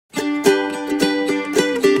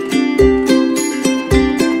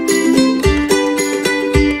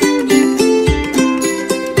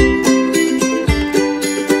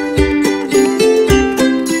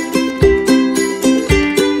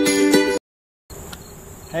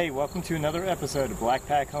Hey, welcome to another episode of Black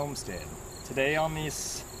Pack Homestead. Today on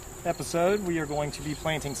this episode we are going to be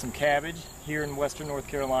planting some cabbage here in western North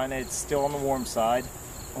Carolina. It's still on the warm side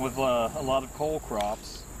with a lot of cold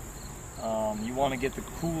crops. You want to get the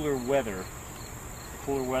cooler weather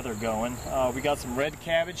going. We got some red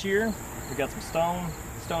cabbage here. We got some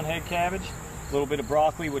stonehead cabbage, a little bit of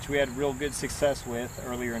broccoli, which we had real good success with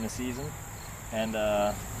earlier in the season, and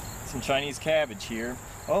some Chinese cabbage here.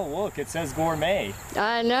 Oh, look, it says Gourmet.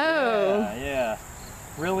 I know. Yeah.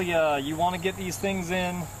 Really, you want to get these things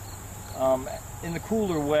in the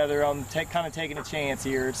cooler weather. I'm kind of taking a chance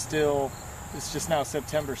here. It's just now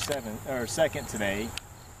September 7th or 2nd today,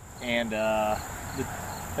 and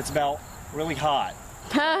it's about really hot.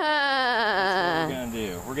 That's what we're gonna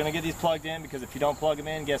do. We're gonna get these plugged in, because if you don't plug them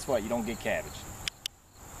in, guess what? You don't get cabbage.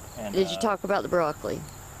 And, Did you talk about the broccoli?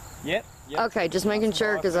 Yep. Okay, just making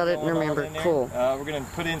sure, because I didn't remember. Cool. We're going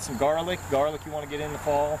to put in some garlic. Garlic you want to get in the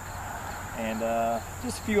fall. And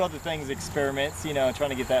just a few other things, experiments, you know,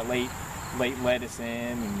 trying to get that late lettuce in,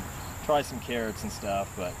 and try some carrots and stuff.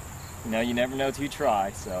 But, you know, you never know till you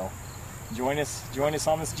try. So join us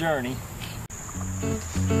on this journey.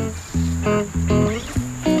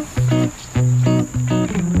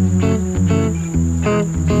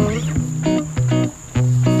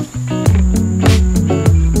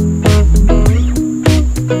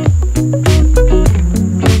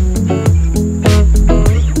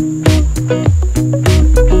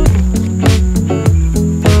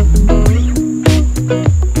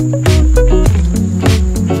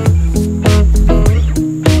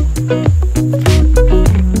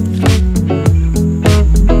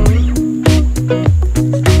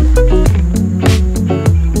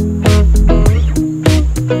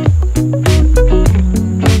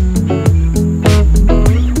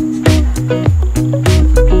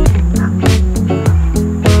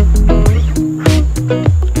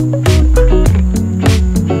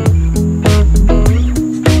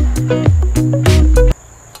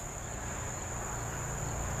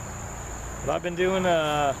 What I've been doing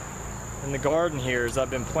in the garden here is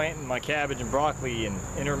I've been planting my cabbage and broccoli and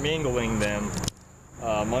intermingling them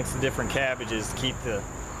amongst the different cabbages to keep the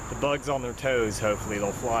bugs on their toes. Hopefully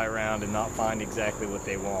they'll fly around and not find exactly what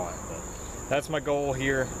they want. But that's my goal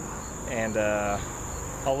here, and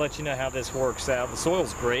I'll let you know how this works out. The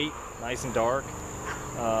soil's great, nice and dark.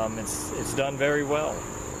 It's done very well,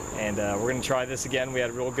 and we're going to try this again. We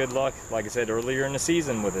had real good luck, like I said, earlier in the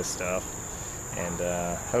season with this stuff.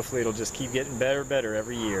 And hopefully it'll just keep getting better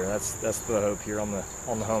every year. That's the hope here on the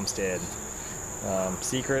homestead.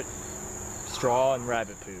 Secret, straw, and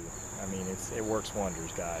rabbit poo. I mean, it works wonders,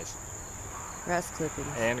 guys. Grass clippings.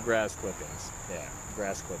 And grass clippings. Yeah,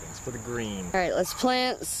 grass clippings for the green. All right, let's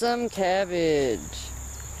plant some cabbage.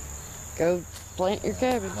 Go plant your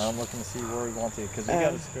cabbage. Now I'm looking to see where we want to, because we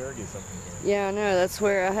got asparagus up in here. Yeah, I know. That's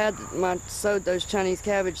where I sowed those Chinese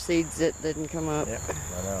cabbage seeds that didn't come up. Yep,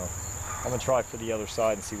 I know. I'm going to try for the other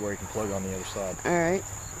side and see where you can plug on the other side. All right.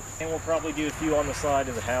 And we'll probably do a few on the side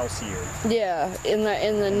of the house here. Yeah, in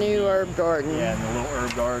the new herb garden. Yeah, in the little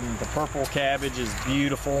herb garden. The purple cabbage is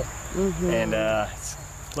beautiful, and it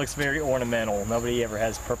looks very ornamental. Nobody ever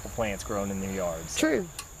has purple plants growing in their yards. So, true.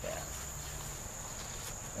 Yeah.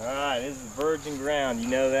 All right, this is virgin ground. You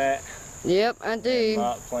know that? Yep, I do.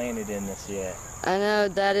 Not planted in this yet. I know.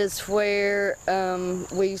 That is where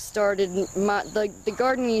we started. The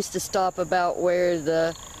garden used to stop about where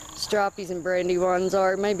the stroppies and brandywines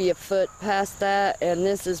are, maybe a foot past that, and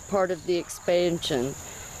this is part of the expansion.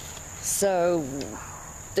 So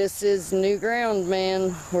this is new ground,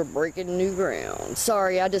 man. We're breaking new ground.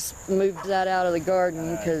 Sorry, I just moved that out of the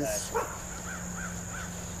garden because.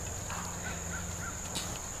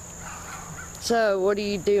 So, what are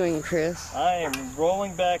you doing, Chris? I am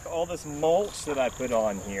rolling back all this mulch that I put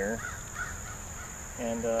on here,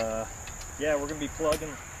 and yeah, we're gonna be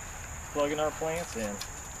plugging our plants in.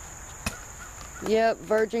 Yep,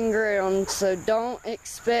 virgin ground. So don't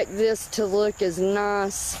expect this to look as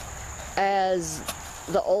nice as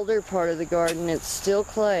the older part of the garden. It's still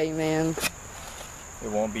clay, man. It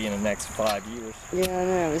won't be in the next 5 years. Yeah, I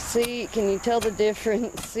know. See, can you tell the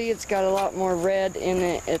difference? See, it's got a lot more red in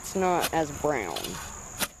it. It's not as brown.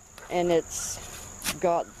 And it's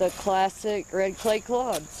got the classic red clay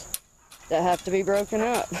clods that have to be broken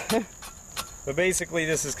up. But basically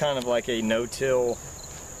this is kind of like a no-till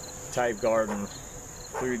type garden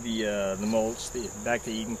through the mulch, the back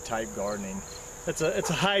to Eden type gardening. It's a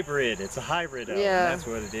hybrid. It's a hybrid. Yeah. That's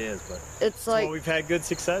what it is. But it's like what we've had good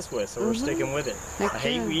success with, so we're sticking with it. Heck I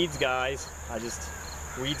hate yeah. weeds, guys.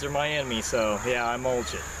 Weeds are my enemy. So yeah, I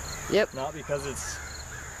mulch it. Yep. Not because it's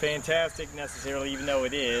fantastic necessarily, even though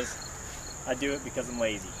it is. I do it because I'm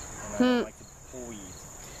lazy and I don't like to pull weeds.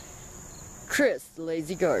 Chris, the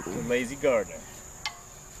lazy gardener. The lazy gardener.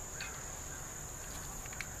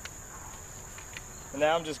 And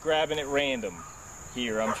now I'm just grabbing at random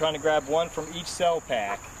here. I'm trying to grab one from each cell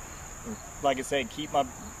pack. And like I said, keep my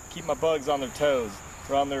bugs on their toes,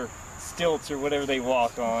 or on their stilts or whatever they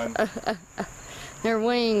walk on. Their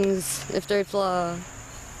wings, if they fly.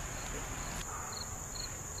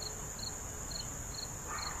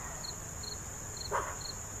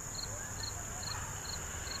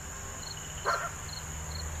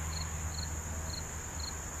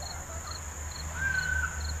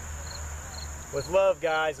 With love,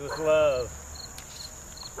 guys, with love.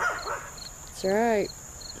 That's right.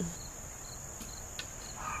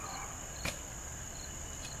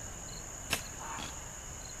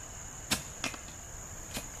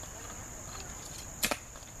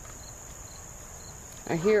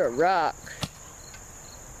 I hear a rock.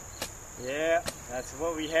 Yeah, that's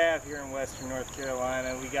what we have here in western North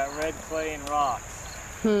Carolina. We got red clay and rocks.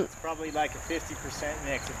 It's probably like a 50%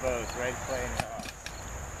 mix of both, red clay and rocks.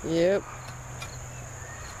 Yep.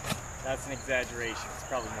 That's an exaggeration. It's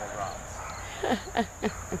probably more rocks.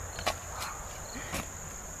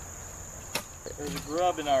 There's a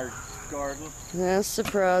grub in our garden. That's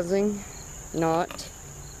surprising. Not.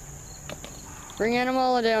 Bring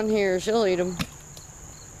Animala down here. She'll eat them.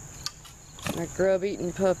 That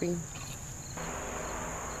grub-eating puppy.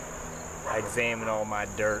 I examine all my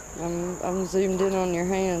dirt. I'm zoomed in on your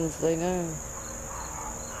hands. They know.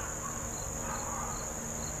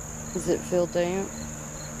 Does it feel damp?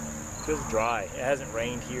 It feels dry. It hasn't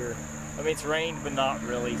rained here. I mean, it's rained, but not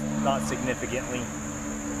really, not significantly.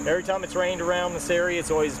 Every time it's rained around this area,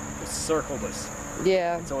 it's always circled us.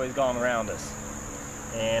 Yeah. It's always gone around us.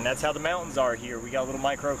 And that's how the mountains are here. We got little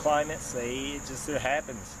microclimates. It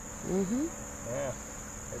happens. Mm-hmm. Yeah,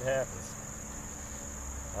 it happens.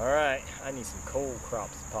 All right, I need some cold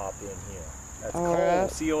crops to pop in here. That's All cold,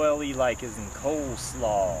 right. C-O-L-E, like as in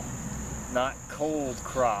coleslaw, not cold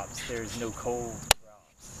crops. There's no cold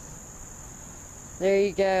crops. There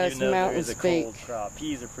you go. Even It's though mountain there is a speak. cold crop.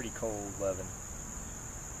 Peas are pretty cold loving.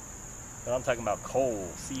 But I'm talking about coal,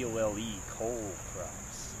 C-O-L-E, cold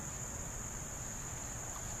crops.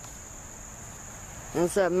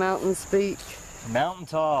 What's that mountain speak? Mountain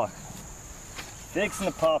talk. Fixing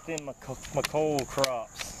to pop in my cold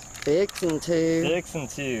crops. Fixin' to. Fixing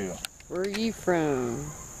to. Where are you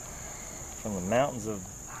from? From the mountains of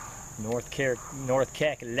North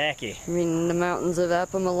Kakalaki. I mean the mountains of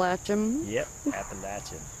Appalachia? Yep,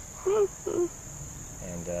 Appalachian.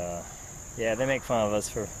 And yeah, they make fun of us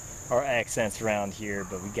for our accents around here,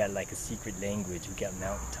 but we got like a secret language. We got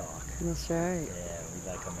mountain talk. That's right. Yeah, we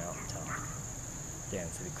like our mountain talk. Down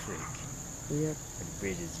to the creek. Yep. Where the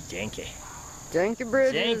bridge is janky. Janky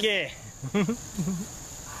bridges. Janky!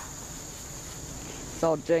 It's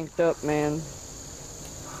all janked up, man.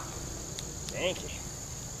 Janky.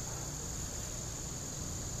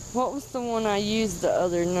 What was the one I used the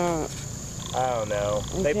other night? I don't know.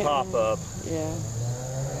 They can't pop remember. up. Yeah.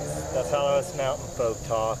 That's how us mountain folk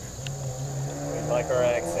talk. We like our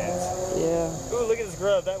accents. Yeah. Ooh, look at this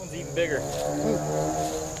grub. That one's even bigger.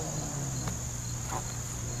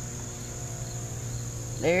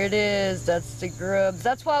 There it is. That's the grubs.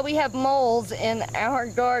 That's why we have moles in our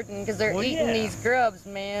garden, because they're eating these grubs,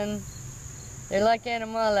 man. They're like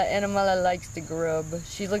Animala. Animala likes the grub.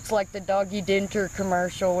 She looks like the Doggy Denter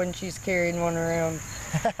commercial when she's carrying one around.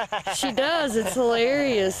 She does. It's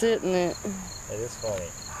hilarious, isn't it? It is funny.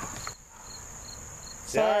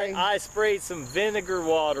 Sorry. I sprayed some vinegar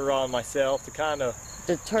water on myself to kind of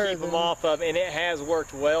Deter keep them them. off of, and it has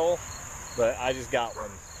worked well. But I just got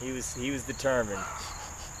one. He was determined.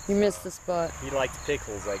 You missed the spot. He liked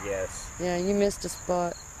pickles, I guess. Yeah, you missed a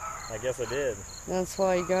spot. I guess I did. That's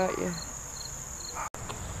why he got you.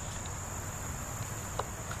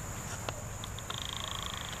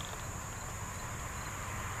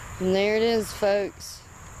 And there it is, folks.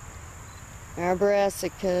 Our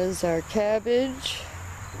brassicas, our cabbage,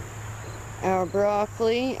 our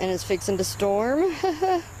broccoli, and it's fixing to storm.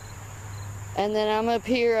 And then I'm up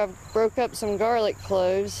here, I've broke up some garlic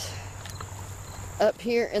cloves up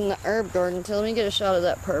here in the herb garden. So let me get a shot of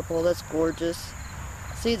that purple. That's gorgeous.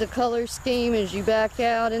 See the color scheme as you back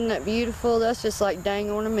out? Isn't that beautiful? That's just like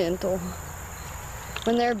dang ornamental.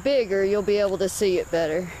 When they're bigger, you'll be able to see it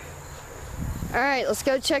better. Alright, let's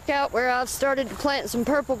go check out where I've started to plant some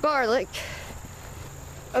purple garlic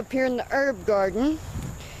up here in the herb garden.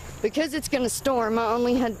 Because it's going to storm, I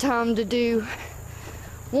only had time to do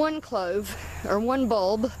one clove, or one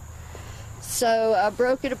bulb. So I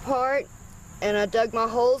broke it apart and I dug my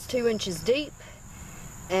holes 2 inches deep,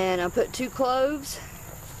 And I put 2 cloves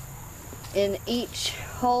in each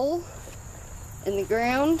hole in the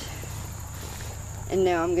ground. And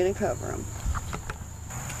now I'm gonna cover them.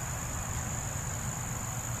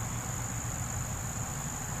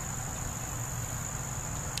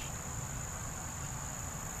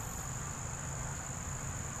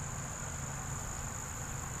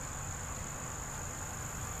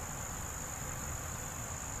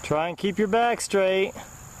 Try and keep your back straight.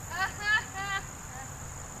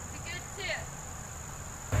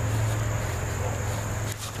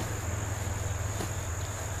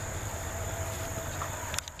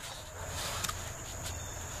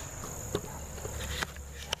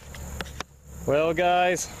 Well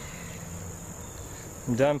guys,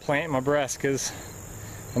 I'm done planting my brassicas.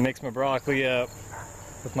 I mixed my broccoli up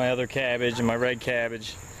with my other cabbage and my red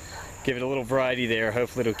cabbage. Give it a little variety there.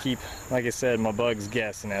 Hopefully it'll keep, like I said, my bugs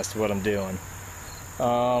guessing as to what I'm doing.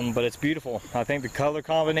 But it's beautiful. I think the color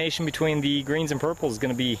combination between the greens and purples is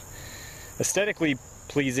going to be aesthetically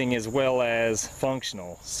pleasing as well as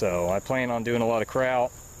functional. So I plan on doing a lot of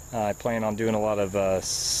kraut. I plan on doing a lot of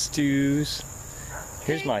stews.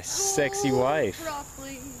 Here's my sexy wife.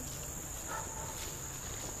 Broccoli.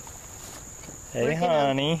 Hey,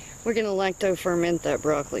 honey. We're gonna lacto ferment that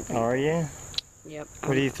broccoli. Are you? Yep.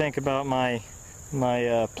 What do you think about my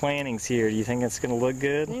plantings here? Do you think it's gonna look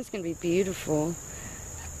good? I think it's gonna be beautiful.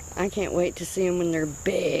 I can't wait to see them when they're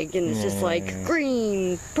big and it's just like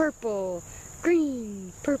green, purple,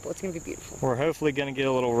 green, purple. It's gonna be beautiful. We're hopefully gonna get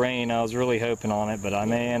a little rain. I was really hoping on it, but I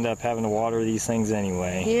may end up having to water these things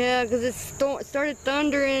anyway. Yeah, because it started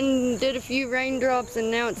thundering, did a few raindrops, and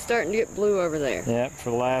now it's starting to get blue over there. Yep, for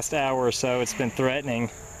the last hour or so it's been threatening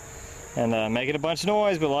and making a bunch of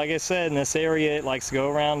noise, but like I said, in this area it likes to go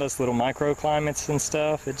around us, little microclimates and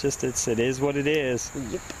stuff. It is what it is.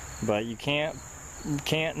 Yep. But you can't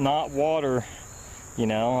not water, you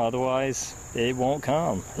know, otherwise it won't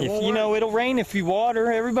come. It'll rain if you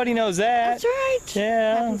water. Everybody knows that. That's right.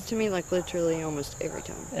 Yeah. It happens to me like literally almost every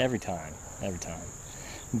time. Every time.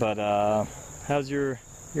 But how's your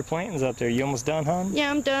plantings up there? You almost done, hon? Yeah,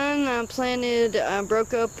 I'm done. I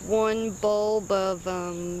broke up 1 bulb of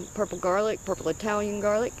purple Italian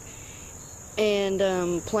garlic,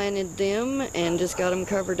 and planted them and just got them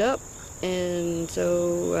covered up. And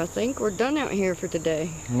so I think we're done out here for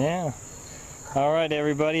today. Yeah. All right,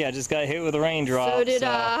 everybody. I just got hit with a raindrop. So did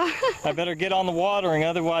I. I better get on the watering,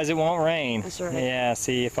 otherwise it won't rain. That's right. Yeah,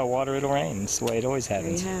 see, if I water, it'll rain. It's the way it always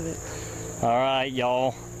happens. There you have it. All right,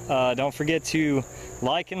 y'all. Don't forget to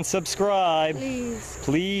like and subscribe. Please.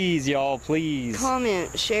 Please, y'all, please.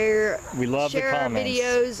 Comment, share. We love the comments.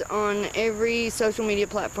 Share our videos on every social media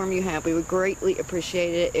platform you have. We would greatly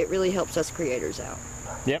appreciate it. It really helps us creators out.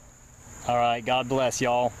 Yep. All right, God bless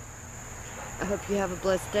y'all. I hope you have a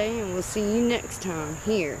blessed day, and we'll see you next time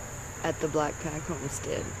here at the Black Pack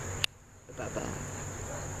Homestead. Bye-bye.